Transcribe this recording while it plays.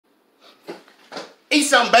Eat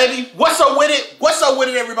something, baby. What's up with it? What's up with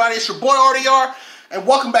it, everybody? It's your boy RDR, and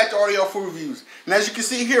welcome back to RDR Food Reviews. And as you can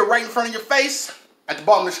see here, right in front of your face, at the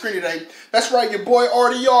bottom of the screen today, that's right, your boy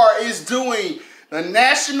RDR is doing the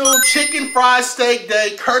National Chicken Fried Steak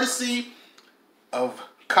Day, courtesy of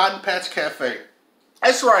Cotton Patch Cafe.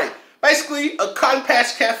 That's right. Basically, a Cotton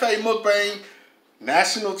Patch Cafe mukbang,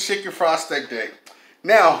 National Chicken Fried Steak Day.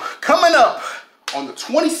 Now, coming up on the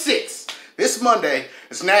 26th, this Monday,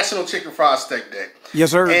 it's National Chicken Fried Steak Day.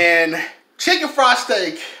 Yes, sir. And chicken fried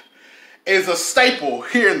steak is a staple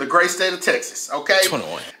here in the great state of Texas, okay?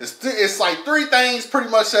 21. It's like three things pretty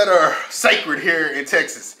much that are sacred here in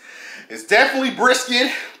Texas. It's definitely brisket,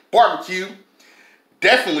 barbecue,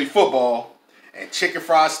 definitely football, and chicken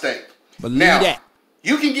fried steak. Believe now, that.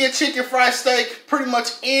 You can get chicken fried steak pretty much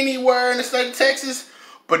anywhere in the state of Texas,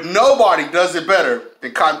 but nobody does it better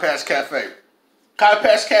than Cotton Patch Cafe. Cotton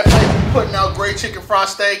Patch Cafe been putting out great chicken fried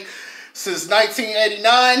steak since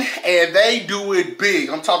 1989, and they do it big.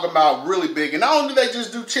 I'm talking about really big. And not only do they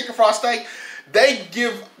just do chicken fried steak, they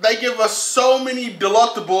give us so many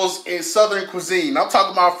delectables in Southern cuisine. I'm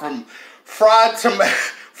talking about from fried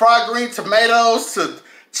green tomatoes to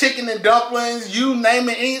chicken and dumplings, you name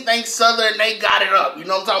it, anything Southern, they got it up. You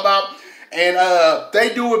know what I'm talking about? And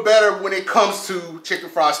they do it better when it comes to chicken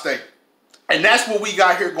fried steak. And that's what we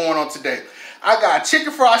got here going on today. I got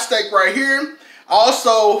chicken fried steak right here. I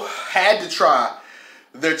also had to try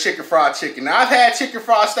their chicken fried chicken. Now, I've had chicken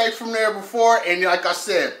fried steak from there before, and like I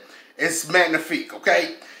said, it's magnifique,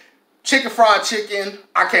 okay? Chicken fried chicken,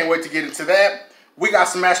 I can't wait to get into that. We got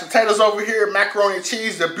some mashed potatoes over here, macaroni and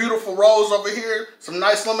cheese, the beautiful rolls over here, some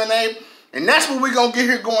nice lemonade, and that's what we're going to get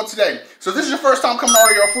here going today. So if this is your first time coming to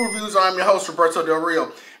RDR Food Reviews, I'm your host, Roberto Del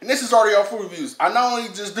Rio, and this is RDR Food Reviews. I not only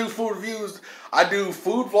just do food reviews, I do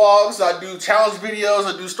food vlogs, I do challenge videos,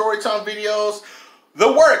 I do story time videos, the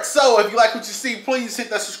work. So if you like what you see, please hit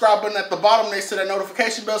that subscribe button at the bottom next to that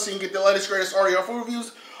notification bell so you can get the latest, greatest RDR Food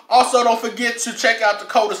Reviews. Also, don't forget to check out the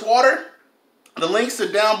coldest water. The links are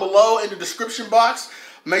down below in the description box.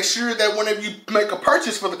 Make sure that whenever you make a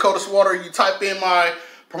purchase for the coldest water, you type in my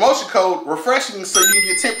promotion code, refreshing, so you can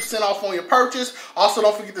get 10% off on your purchase. Also,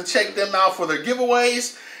 don't forget to check them out for their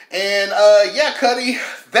giveaways. And yeah, Cuddy,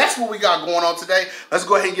 that's what we got going on today. Let's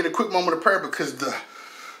go ahead and get a quick moment of prayer because the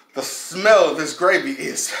smell of this gravy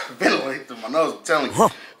is ventilating through my nose. I'm telling you.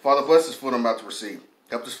 Father, bless this food I'm about to receive.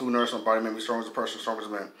 Help this food nourish my body, make me strong as a person, strong as a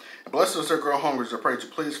man. And bless us that girl hungry as I pray that you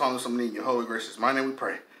please find us some need in your holy graces. In my name we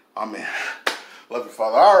pray. Amen. Love you,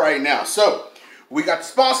 Father. All right, now, so we got the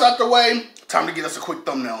sponsor out the way. Time to get us a quick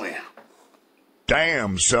thumbnail in.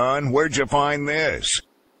 Damn, son, where'd you find this?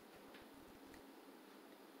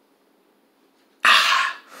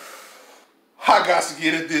 I got to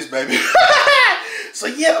get at this, baby. So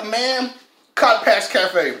yeah, man, Cotton Patch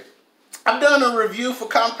Cafe. I've done a review for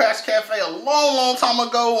Cotton Patch Cafe a long time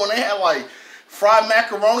ago when they had like fried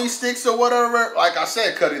macaroni sticks or whatever. Like I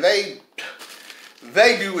said, Cuddy,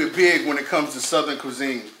 they do it big when it comes to Southern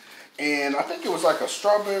cuisine. And I think it was like a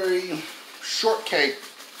strawberry shortcake,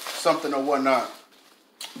 something or whatnot.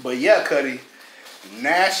 But yeah, Cuddy,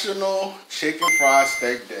 National Chicken Fried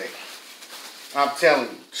Steak Day. I'm telling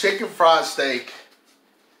you, chicken fried steak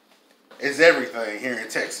is everything here in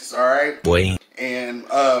Texas, all right? Boy. And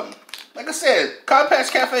like I said, Cotton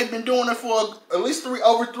Patch Cafe been doing it for at least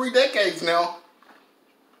over 3 decades now.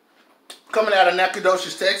 Coming out of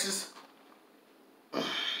Nacogdoches, Texas.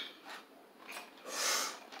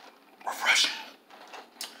 Refreshing.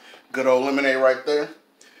 Good old lemonade right there.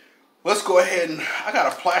 Let's go ahead and, I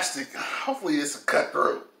got a plastic, hopefully it's a cut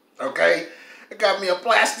through, okay? I got me a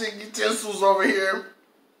plastic utensils over here.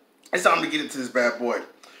 It's time to get into this bad boy.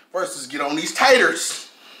 First, let's get on these taters.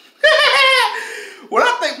 When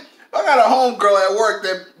I got a homegirl at work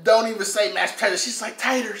that don't even say mashed potatoes. She's like,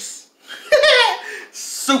 taters.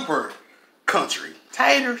 Super country.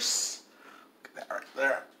 Taters. Look at that right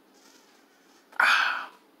there. Ah.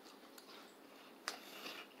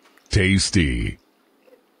 Tasty.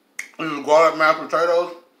 This is garlic mashed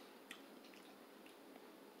potatoes.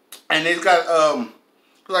 And it's got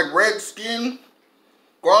like red skin,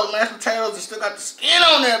 garlic mashed potatoes. It still got the skin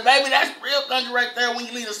on there, baby. That's real country right there when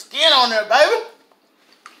you leave the skin on there, baby.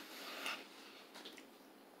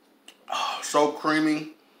 Oh, so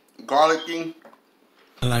creamy, garlicky.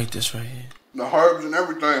 I like this right here. The herbs and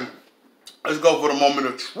everything. Let's go for the moment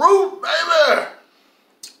of truth, baby.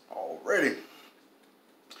 Already.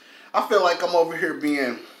 I feel like I'm over here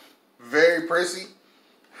being very prissy.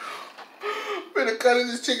 Been cutting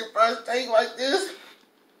this chicken fried steak like this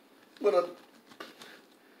with a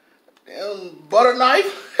damn butter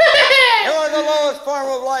knife. You're the lowest form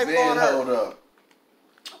of life Man, on earth. hold up.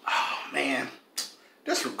 Oh man,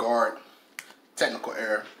 disregard technical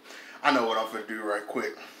error. I know what I'm gonna do right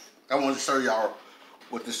quick. I want to show y'all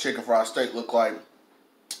what this chicken fried steak look like.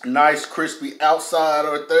 Nice crispy outside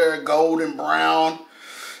right there, golden brown.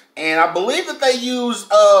 And I believe that they use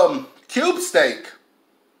cube steak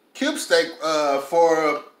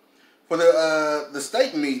for the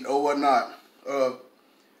steak meat or whatnot.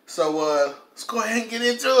 So let's go ahead and get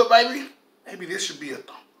into it, baby. Maybe this should be a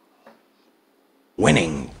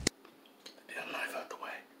Winning. damn knife out the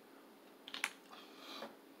way.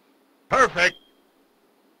 Perfect.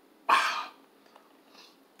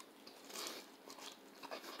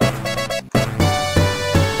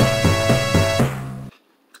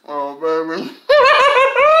 Oh, baby.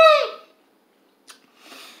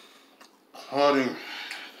 Honey.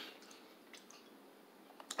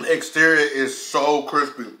 The exterior is so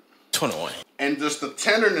crispy. 21. And just the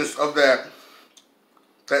tenderness of that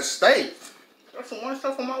steak. Got some white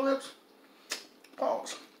stuff on my lips.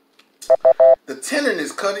 Pause. The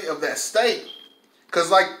tenderness, Cuddy, of that steak.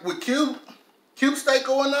 Cause like with cube steak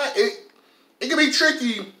or whatnot, it can be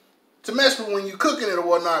tricky to mess with when you cooking it or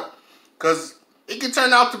whatnot. Cause it can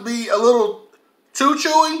turn out to be a little too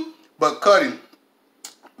chewy. But Cuddy,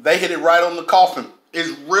 they hit it right on the coffin.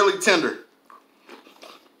 It's really tender.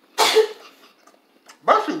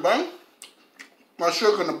 Basically, bang. My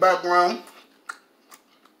sugar in the background.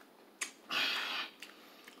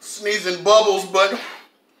 Sneezing bubbles, but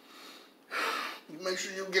make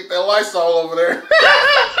sure you get that Lysol over there.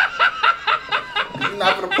 You're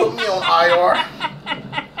not gonna put me on IR.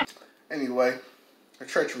 Anyway, the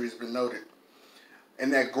treachery has been noted.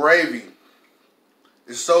 And that gravy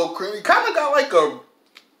is so creamy. Kind of got like a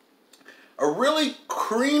really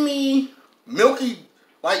creamy, milky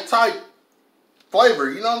like type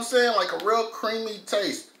flavor. You know what I'm saying? Like a real creamy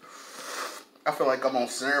taste. I feel like I'm on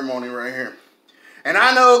ceremony right here. And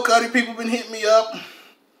I know, Cuddy, people been hitting me up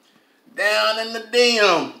down in the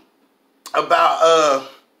DM about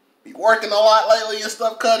be working a lot lately and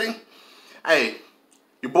stuff, Cuddy. Hey,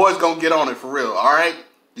 your boy's gonna get on it for real, all right?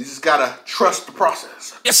 You just gotta trust the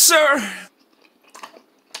process. Yes, sir.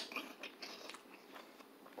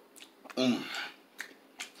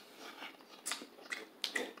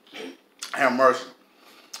 Have mercy.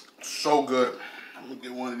 So good. I'm gonna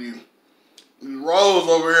get one of these rolls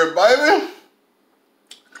over here, baby.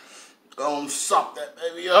 Go and sop that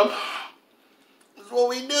baby up. This is what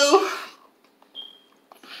we do.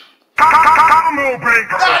 Goddamn!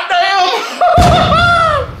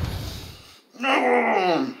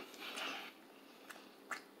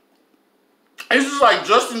 This is like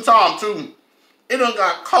just in time too. It done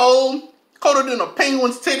got cold, colder than a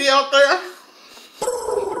penguin's titty out there.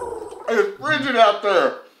 It's frigid out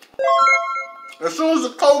there. As soon as the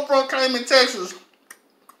cold front came in Texas,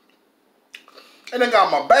 and I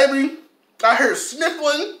got my baby out here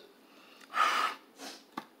sniffling.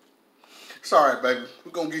 It's all right, baby.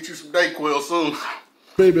 We're gonna get you some Dayquil soon.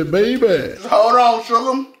 Baby. Just hold on,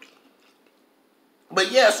 sugar.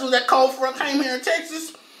 But yeah, as soon as that cold front came here in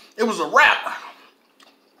Texas, it was a wrap.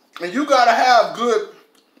 And you gotta have good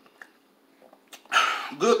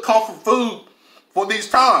comfort food for these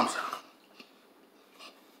times.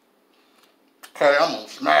 Okay, I'm on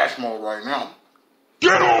smash mode right now.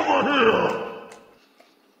 Get over here.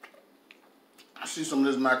 I see some of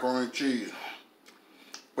this macaroni and cheese.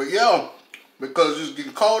 But yeah, because it's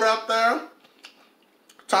getting cold out there,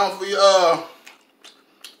 time for your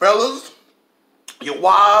fellas, your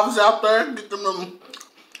wives out there, get them to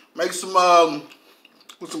make some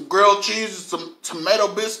with some grilled cheese and some tomato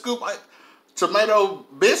bisque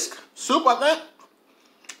soup, I think.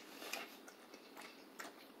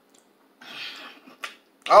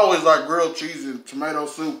 I always like grilled cheese and tomato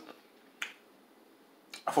soup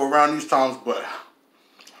for around these times, but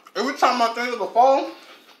every time I think of the fall,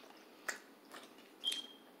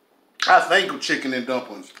 I think of chicken and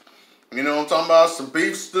dumplings. You know what I'm talking about? Some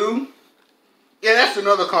beef stew. Yeah, that's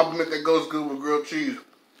another compliment that goes good with grilled cheese.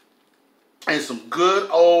 And some good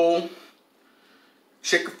old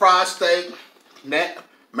chicken fried steak,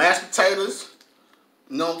 mashed potatoes.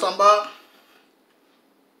 You know what I'm talking about?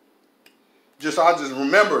 I just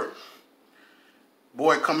remember,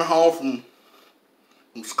 boy coming home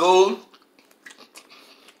from school,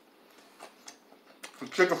 the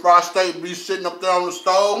chicken fried steak be sitting up there on the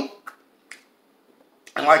stove,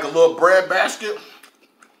 and like a little bread basket.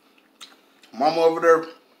 Mama over there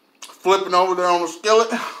flipping over there on the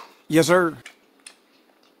skillet. Yes, sir.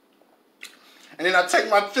 And then I take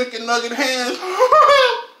my chicken nugget hands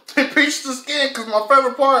and piece the skin, because my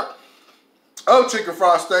favorite part of chicken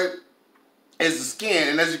fried steak is the skin.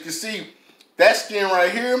 And as you can see, that skin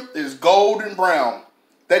right here is golden brown.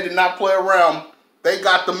 They did not play around they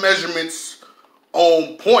got the measurements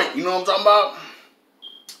on point. You know what I'm talking about?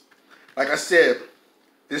 Like I said,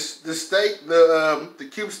 this steak, the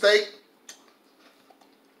cube steak,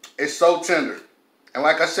 is so tender. And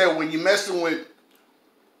like I said, when you're messing with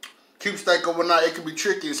cube steak overnight, it can be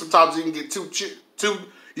tricky. Sometimes you can get too.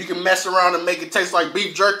 You can mess around and make it taste like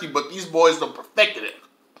beef jerky, but these boys done perfected it.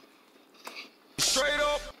 Straight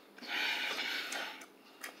up.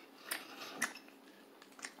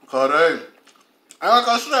 Cause hey, and like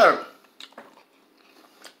I said,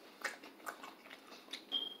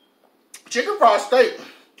 chicken fried steak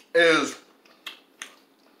is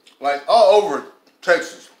like all over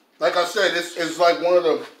Texas. Like I said, it's like one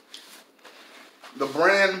of the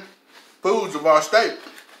brand foods of our state.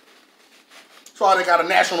 That's why they got a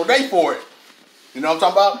national day for it. You know what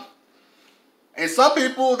I'm talking about? And some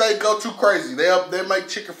people, they go too crazy. They make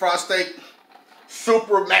chicken fried steak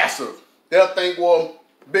super massive. They'll think, well,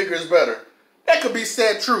 bigger is better. That could be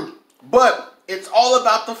said true. But it's all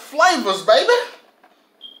about the flavors, baby.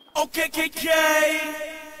 Okay.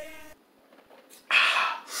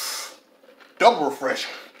 Double refresh.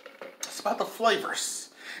 It's about the flavors.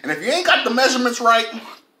 And if you ain't got the measurements right,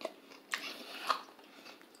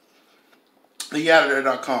 the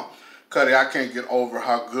Yatterday.com. Cuddy, I can't get over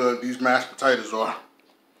how good these mashed potatoes are.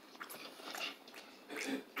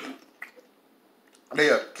 They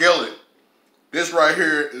are killing. This right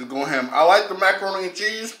here is going ham. I like the macaroni and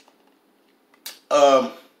cheese.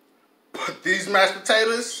 But these mashed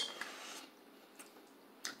potatoes,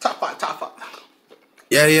 top five.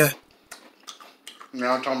 Yeah.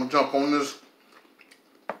 Now I'm trying to jump on this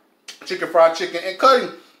fried chicken. And Cuddy,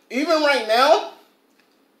 even right now,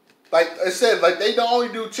 like I said, like they don't only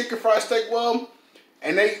do chicken fried steak well,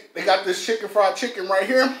 and they got this fried chicken right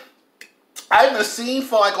here. I haven't seen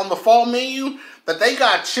for like on the fall menu that they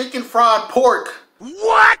got chicken fried pork.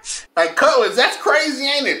 What? Like cutlets, that's crazy,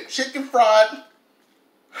 ain't it? Chicken fried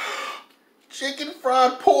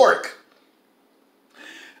pork.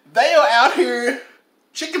 They are out here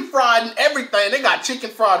chicken fried and everything. They got chicken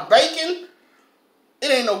fried bacon.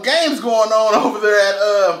 It ain't no games going on over there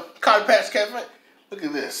at Cotton Patch Cafe. Look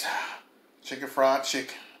at this. Chicken fried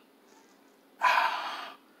chicken.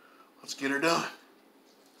 Let's get her done.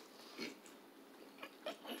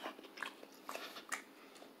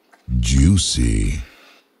 Juicy.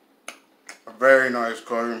 Very nice,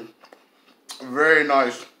 Carter. Very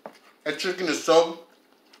nice. That chicken is so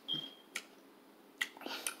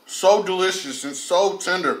delicious and so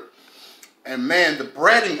tender. And man, the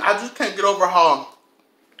breading, I just can't get over how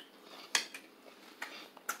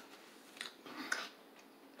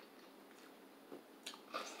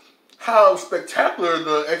spectacular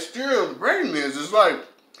the exterior of the breading is. It's like,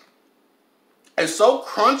 it's so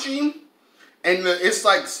crunchy and it's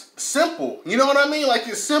like simple. You know what I mean? Like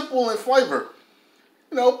it's simple in flavor.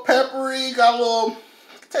 You know, peppery, got a little,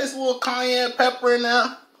 taste a little cayenne pepper in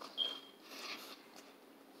there.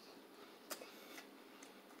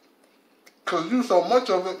 Cause you do so much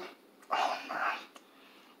of it. Oh man.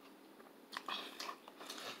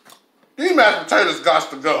 These mashed potatoes got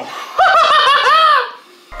to go.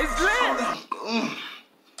 It's lit.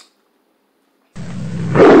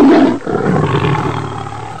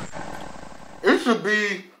 It should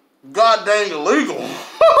be goddamn illegal.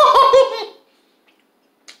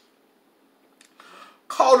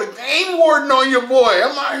 Call the game warden on your boy.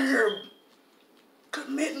 I'm out here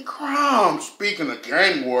committing crimes. Speaking of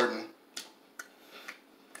game warden.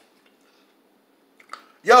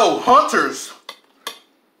 Yo, hunters.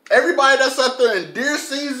 Everybody that's out there in deer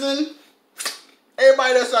season.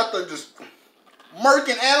 Everybody that's out there just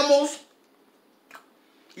murking animals.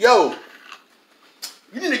 Yo,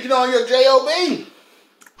 you need to get on your JOB.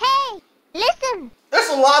 Hey, listen. There's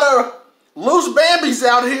a lot of loose Bambis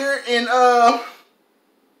out here and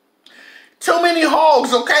too many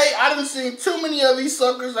hogs, okay? I done seen too many of these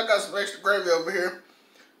suckers. I got some extra gravy over here.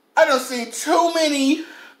 I done seen too many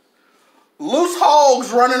loose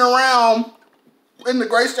hogs running around in the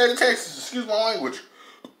great state of Texas. Excuse my language.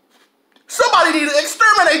 Somebody need to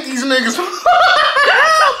exterminate these niggas.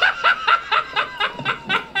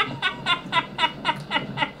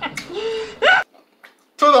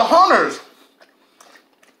 To the hunters.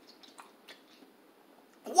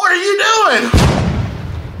 What are you doing?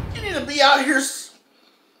 You need to be out here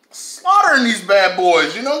slaughtering these bad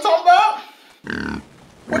boys. You know what I'm talking about?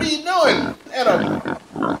 What are you doing?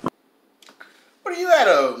 What are you at,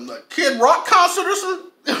 a Kid Rock concert or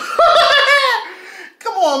something?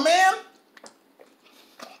 Come on, man.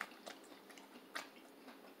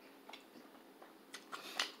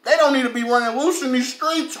 They don't need to be running loose in these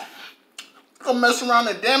streets. Gonna mess around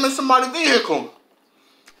and damage somebody's vehicle.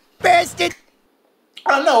 Bastard.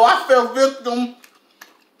 I know I fell victim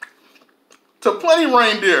to plenty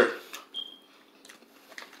reindeer.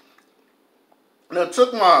 And I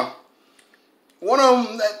took one of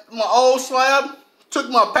them, my old slab, took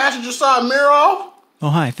my passenger side mirror off. Oh,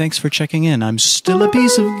 hi. Thanks for checking in. I'm still a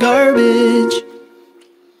piece of garbage.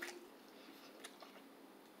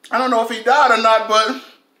 I don't know if he died or not, but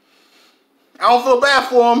I don't feel bad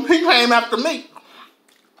for him. He came after me.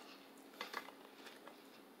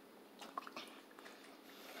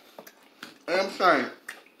 I'm saying.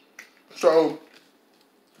 So,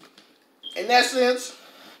 in that sense,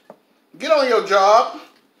 get on your job.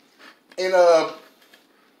 And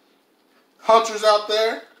hunters out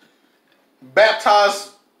there,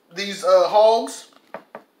 baptize these hogs.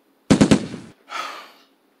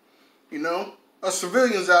 You know, us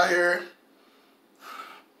civilians out here,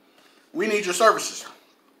 we need your services.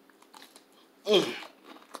 I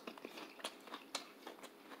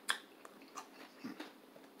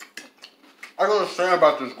don't understand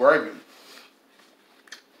about this gravy.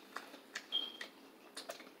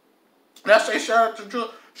 And I say shout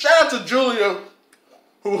out to Julia,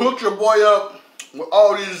 who hooked your boy up with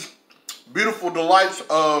all these beautiful delights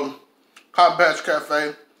of Cotton Patch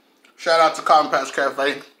Cafe. Shout out to Cotton Patch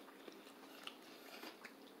Cafe.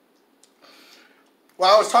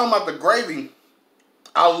 While I was talking about the gravy,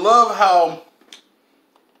 I love how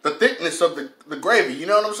the thickness of the gravy, you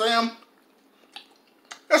know what I'm saying?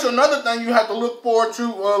 That's another thing you have to look forward to,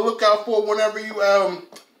 look out for whenever you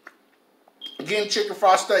getting chicken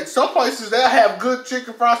fried steak. Some places they have good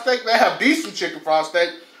chicken fried steak, they have decent chicken fried steak,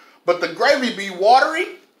 but the gravy be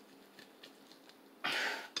watery.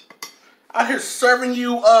 Out here serving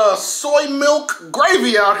you soy milk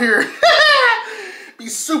gravy out here. Be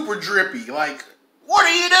super drippy. Like, what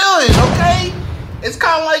are you doing, okay? It's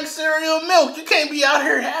kind of like cereal milk. You can't be out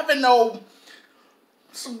here having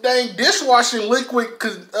some dang dishwashing liquid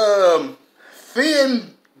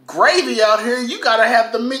thin gravy out here. You gotta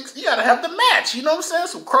have the mix, you gotta have the match, you know what I'm saying?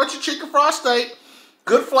 Some crunchy chicken fried steak,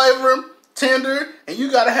 good flavor, tender, and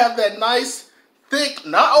you gotta have that nice, thick,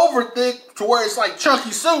 not over thick to where it's like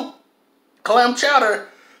chunky soup, clam chowder,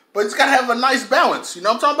 but it's gotta have a nice balance, you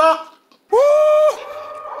know what I'm talking about? Woo!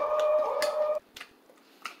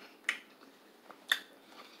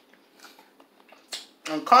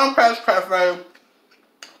 And Cotton Patch Cafe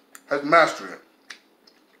has mastered it.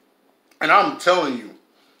 And I'm telling you,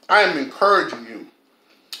 I am encouraging you.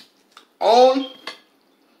 On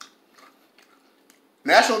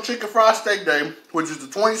National Chicken Fried Steak Day, which is the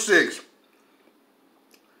 26th,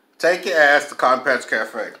 take your ass to Cotton Patch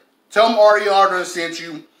Cafe. Tell them Ariana sent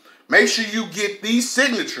you. Make sure you get this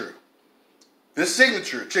signature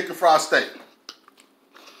chicken fried steak.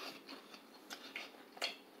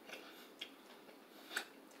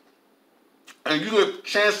 And you get a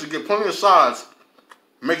chance to get plenty of sides.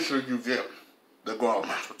 Make sure you get the garlic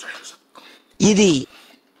mashed potatoes. You did.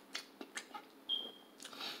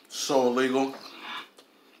 So illegal.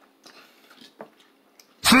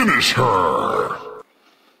 Finish her.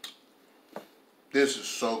 This is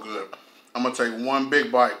so good. I'm gonna take one big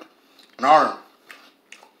bite. And I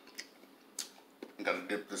gotta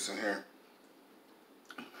dip this in here.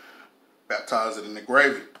 Baptize it in the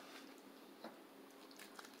gravy.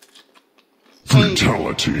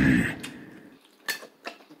 Fatality.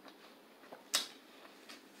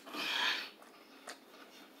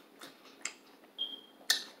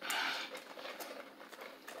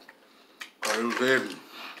 It was heavy.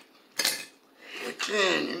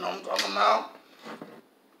 Hitting, you know what I'm talking about?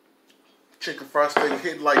 Chicken fried steak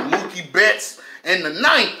hit like Mookie Betts in the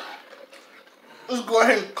ninth. Let's go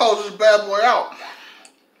ahead and close this bad boy out.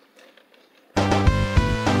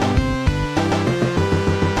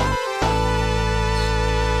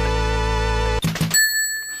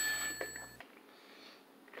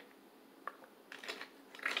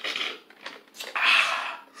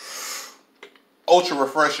 Ultra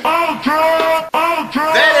refreshing.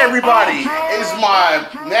 That, everybody, is my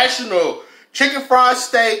National Chicken Fried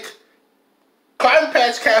Steak Cotton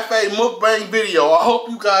Patch Cafe mukbang video. I hope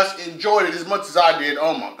you guys enjoyed it as much as I did.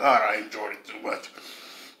 Oh my God, I enjoyed it too much.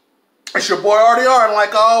 It's your boy RDR, and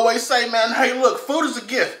like I always say, man, hey look, food is a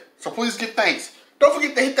gift, so please give thanks. Don't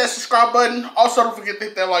forget to hit that subscribe button. Also, don't forget to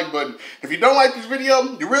hit that like button. If you don't like this video,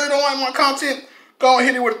 you really don't like my content, go and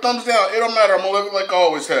hit it with a thumbs down. It don't matter, I'm gonna live it like I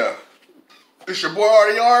always have. It's your boy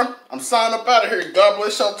RDR. I'm signing up out of here. God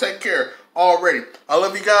bless y'all. Take care already. I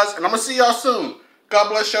love you guys, and I'm going to see y'all soon. God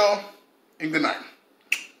bless y'all, and good night.